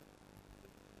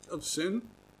of sin.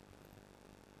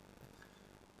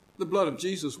 The blood of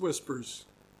Jesus whispers,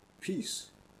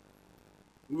 peace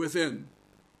within.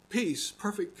 Peace,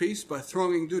 perfect peace by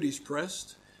thronging duties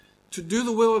pressed. To do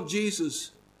the will of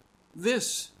Jesus,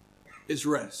 this is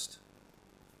rest.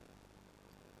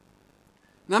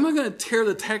 Now, I'm not going to tear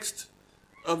the text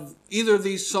of either of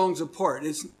these songs apart.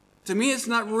 To me, it's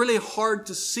not really hard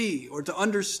to see or to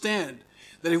understand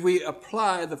that if we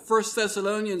apply the 1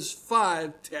 Thessalonians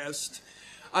 5 test,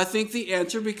 I think the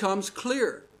answer becomes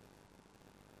clear.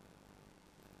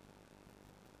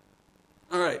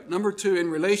 All right, number 2, in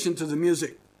relation to the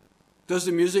music. Does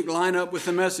the music line up with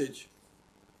the message?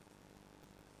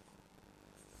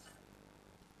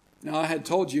 Now, I had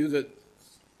told you that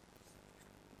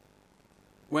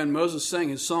when Moses sang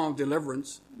his song,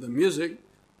 Deliverance, the music,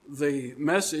 the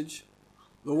message,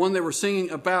 the one they were singing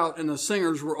about, and the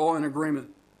singers were all in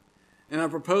agreement. And I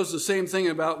proposed the same thing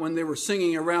about when they were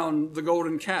singing around the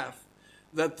golden calf,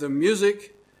 that the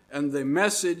music and the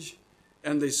message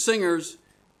and the singers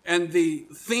and the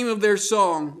theme of their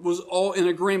song was all in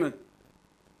agreement.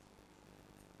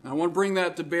 And I want to bring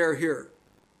that to bear here.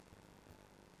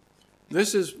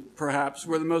 This is perhaps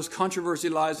where the most controversy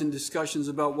lies in discussions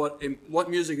about what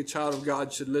music a child of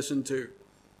God should listen to.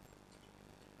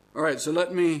 All right, so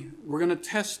we're going to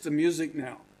test the music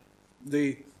now,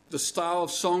 the style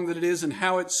of song that it is and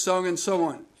how it's sung and so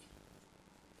on.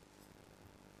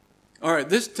 All right,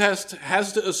 this test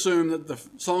has to assume that the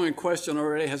song in question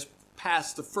already has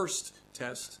passed the first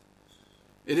test.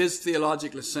 It is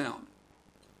theologically sound.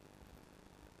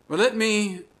 But let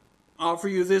me offer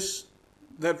you this,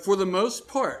 that for the most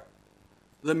part,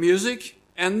 the music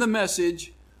and the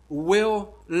message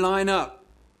will line up.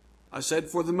 I said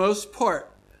for the most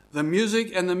part, the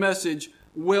music and the message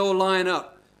will line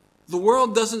up. The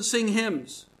world doesn't sing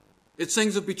hymns. It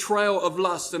sings of betrayal, of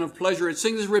lust, and of pleasure. It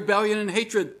sings of rebellion and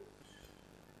hatred.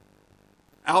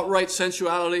 Outright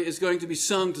sensuality is going to be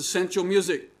sung to sensual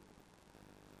music.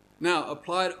 Now,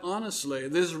 applied honestly,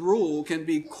 this rule can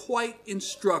be quite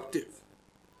instructive.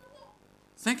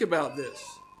 Think about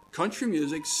this. Country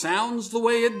music sounds the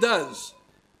way it does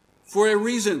for a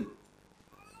reason.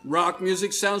 Rock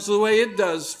music sounds the way it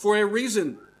does for a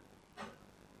reason.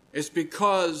 It's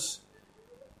because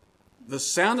the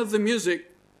sound of the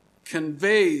music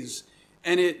conveys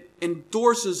and it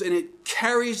endorses and it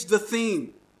carries the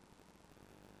theme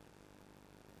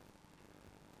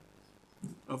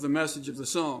of the message of the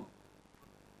song.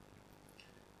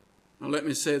 Now let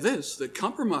me say this, that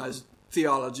compromised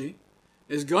theology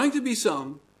is going to be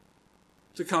sung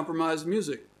to compromised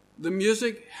music. The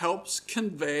music helps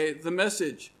convey the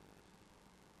message.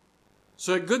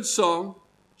 So a good song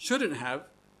shouldn't have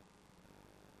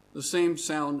the same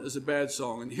sound as a bad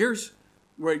song. And here's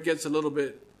where it gets a little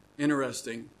bit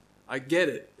interesting. I get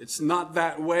it. It's not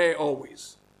that way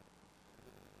always.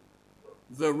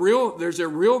 There's a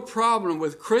real problem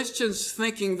with Christians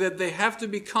thinking that they have to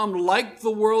become like the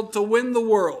world to win the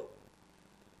world.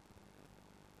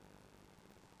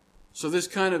 So this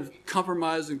kind of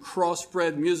compromised and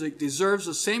crossbred music deserves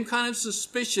the same kind of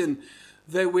suspicion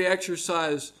that we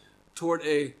exercise toward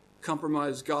a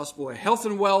compromised gospel. A health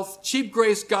and wealth, cheap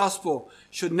grace gospel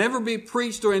should never be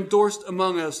preached or endorsed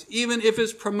among us, even if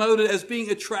it's promoted as being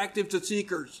attractive to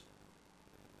seekers.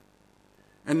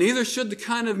 And neither should the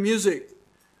kind of music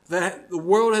that the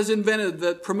world has invented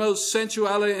that promotes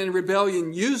sensuality and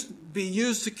rebellion be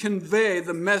used to convey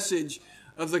the message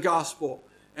of the gospel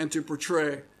and to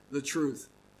portray the truth.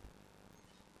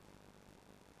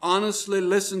 Honestly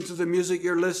listen to the music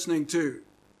you're listening to.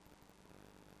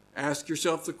 Ask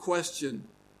yourself the question,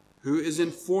 who is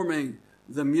informing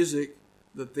the music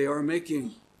that they are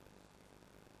making?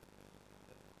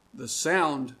 The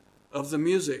sound of the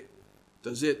music,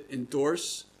 does it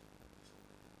endorse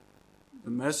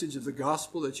the message of the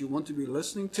gospel that you want to be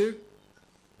listening to?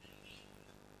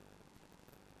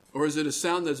 Or is it a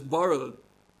sound that's borrowed?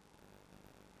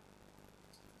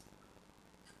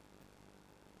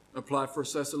 Apply 1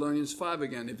 Thessalonians 5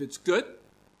 again. If it's good,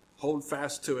 hold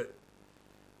fast to it.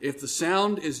 If the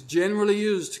sound is generally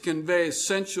used to convey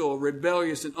sensual,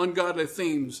 rebellious, and ungodly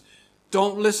themes,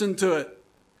 don't listen to it.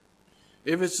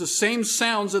 If it's the same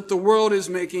sounds that the world is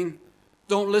making,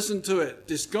 don't listen to it.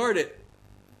 Discard it.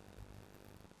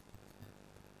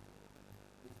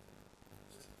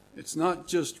 It's not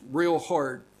just real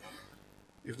hard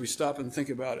if we stop and think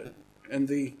about it. And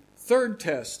the third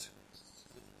test,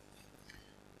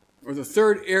 or the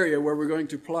third area where we're going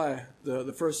to apply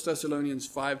the 1 Thessalonians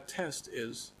 5 test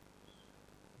is,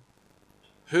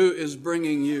 who is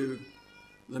bringing you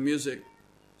the music?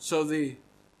 So the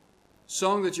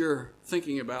song that you're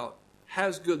thinking about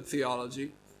has good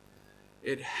theology.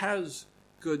 It has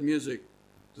good music.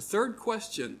 The third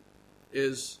question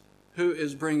is, who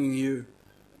is bringing you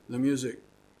the music?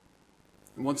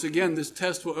 And once again, this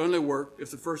test will only work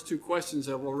if the first two questions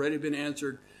have already been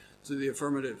answered to the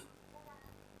affirmative.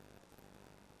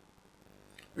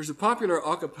 There's a popular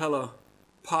a cappella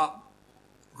pop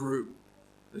group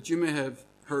that you may have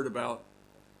heard about,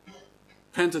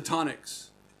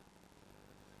 Pentatonix.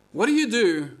 What do you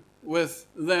do with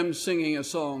them singing a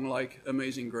song like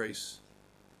Amazing Grace?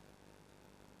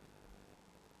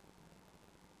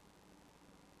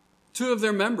 Two of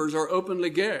their members are openly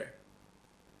gay.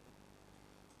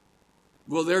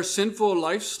 Will their sinful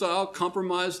lifestyle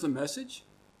compromise the message?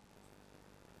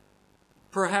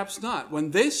 Perhaps not.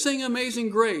 When they sing Amazing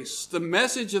Grace, the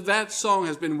message of that song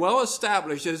has been well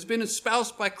established. It has been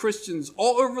espoused by Christians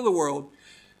all over the world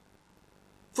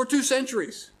for 2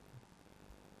 centuries.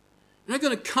 You're not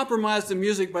going to compromise the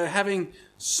music by having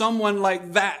someone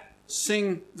like that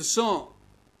sing the song.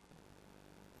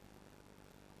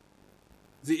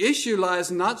 The issue lies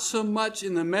not so much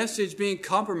in the message being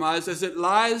compromised as it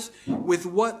lies with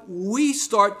what we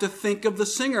start to think of the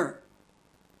singer.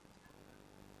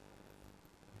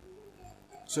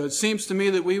 So it seems to me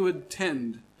that we would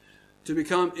tend to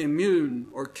become immune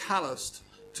or calloused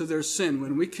to their sin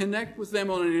when we connect with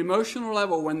them on an emotional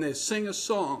level, when they sing a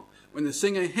song, when they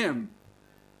sing a hymn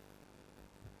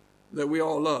that we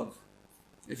all love.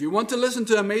 If you want to listen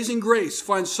to Amazing Grace,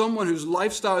 find someone whose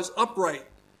lifestyle is upright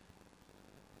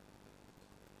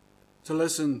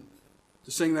to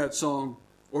sing that song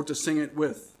or to sing it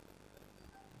with.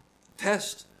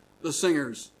 Test the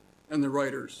singers and the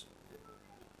writers.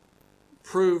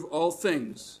 Prove all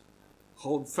things.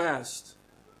 Hold fast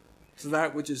to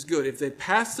that which is good. If they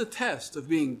pass the test of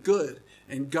being good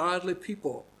and godly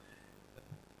people,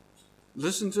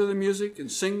 listen to the music and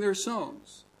sing their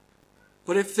songs.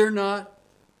 But if they're not,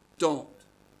 don't.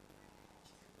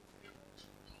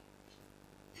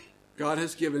 God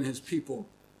has given his people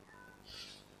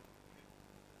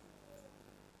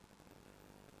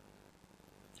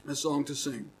a song to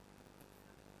sing.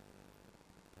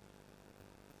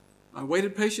 I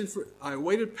waited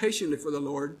patiently for the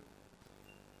Lord.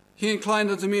 He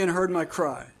inclined unto me and heard my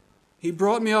cry. He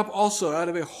brought me up also out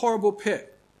of a horrible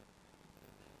pit,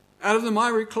 out of the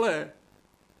miry clay.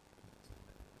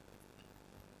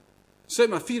 Set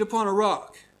my feet upon a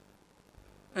rock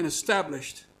and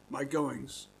established my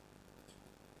goings.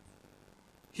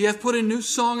 He hath put a new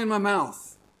song in my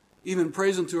mouth, even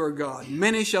praise unto our God.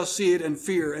 Many shall see it and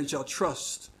fear and shall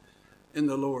trust in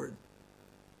the Lord.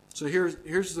 So here's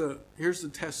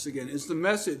the test again. Is the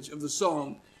message of the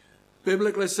song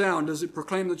biblically sound? Does it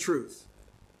proclaim the truth?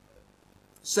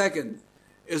 Second,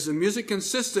 is the music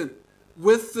consistent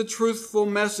with the truthful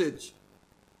message?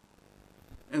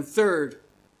 And third,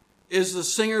 is the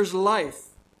singer's life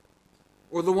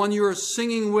or the one you are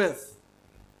singing with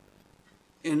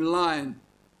in line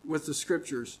with the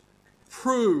scriptures?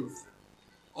 Prove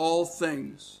all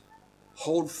things.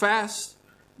 Hold fast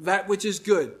that which is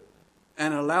good.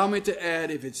 And allow me to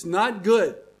add, if it's not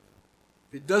good,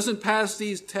 if it doesn't pass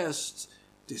these tests,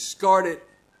 discard it.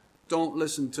 Don't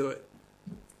listen to it.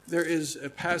 There is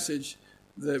a passage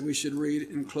that we should read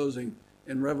in closing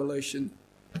in Revelation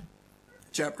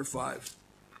chapter 5.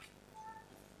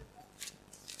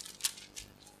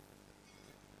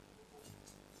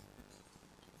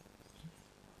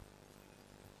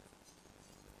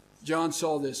 John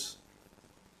saw this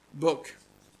book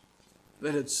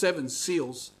that had 7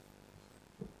 seals.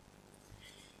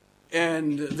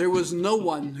 And there was no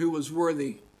one who was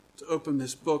worthy to open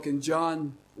this book. And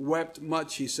John wept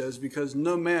much, he says, because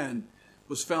no man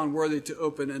was found worthy to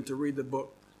open and to read the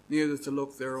book, neither to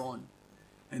look thereon.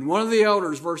 And one of the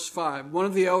elders, verse 5, one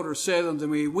of the elders said unto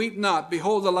me, Weep not,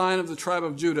 behold the Lion of the tribe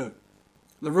of Judah.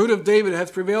 The root of David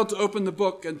hath prevailed to open the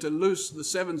book and to loose the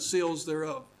 7 seals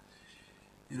thereof.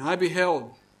 And I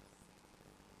beheld,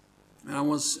 and I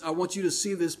want you to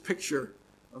see this picture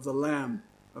of the Lamb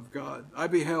of God. I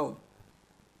beheld,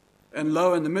 and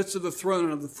lo, in the midst of the throne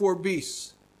and of the 4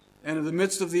 beasts, and in the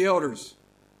midst of the elders,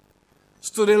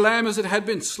 stood a lamb as it had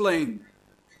been slain,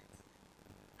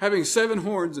 having 7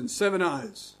 horns and 7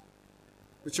 eyes,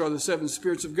 which are the 7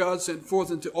 spirits of God sent forth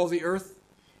into all the earth.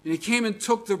 And he came and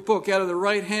took the book out of the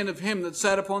right hand of him that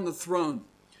sat upon the throne.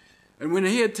 And when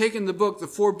he had taken the book, the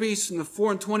 4 beasts and the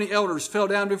 24 elders fell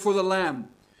down before the Lamb,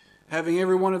 having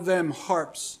every one of them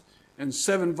harps and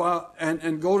 7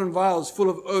 and golden vials full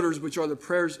of odors, which are the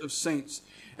prayers of saints.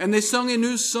 And they sung a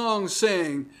new song,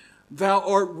 saying, Thou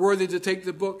art worthy to take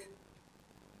the book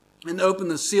and open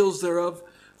the seals thereof,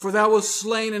 for thou wast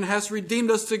slain and hast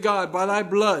redeemed us to God by thy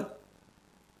blood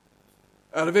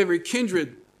out of every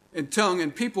kindred and tongue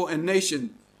and people and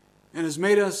nation, and has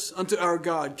made us unto our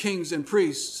God kings and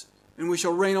priests, and we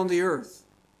shall reign on the earth.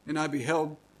 And I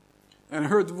beheld and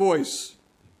heard the voice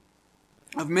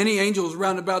of many angels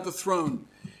round about the throne,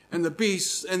 and the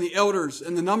beasts and the elders,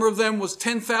 and the number of them was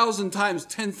 10,000 times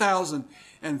 10,000,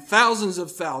 and thousands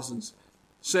of thousands,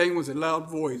 saying with a loud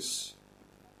voice,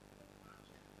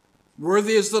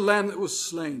 Worthy is the Lamb that was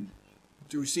slain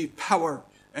to receive power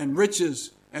and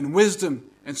riches and wisdom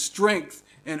and strength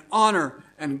and honor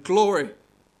and glory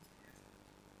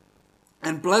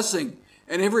and blessing.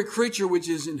 And every creature which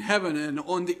is in heaven and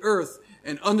on the earth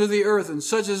and under the earth, and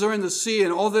such as are in the sea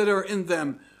and all that are in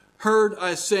them, heard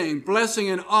I saying, Blessing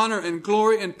and honor and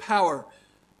glory and power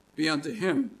be unto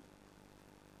him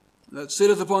that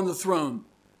sitteth upon the throne,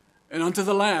 and unto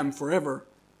the Lamb forever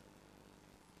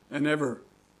and ever.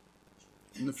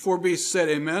 And the four beasts said,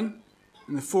 Amen.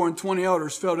 And the 24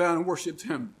 elders fell down and worshipped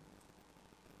him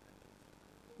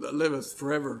that liveth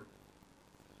forever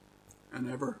and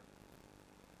ever.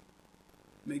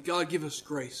 May God give us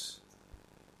grace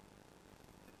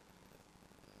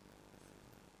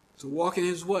to walk in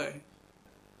his way,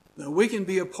 that we can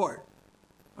be a part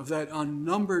of that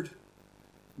unnumbered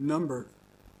number,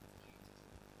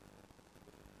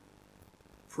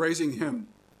 praising him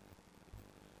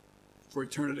for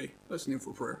eternity. Let's kneel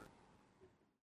for prayer.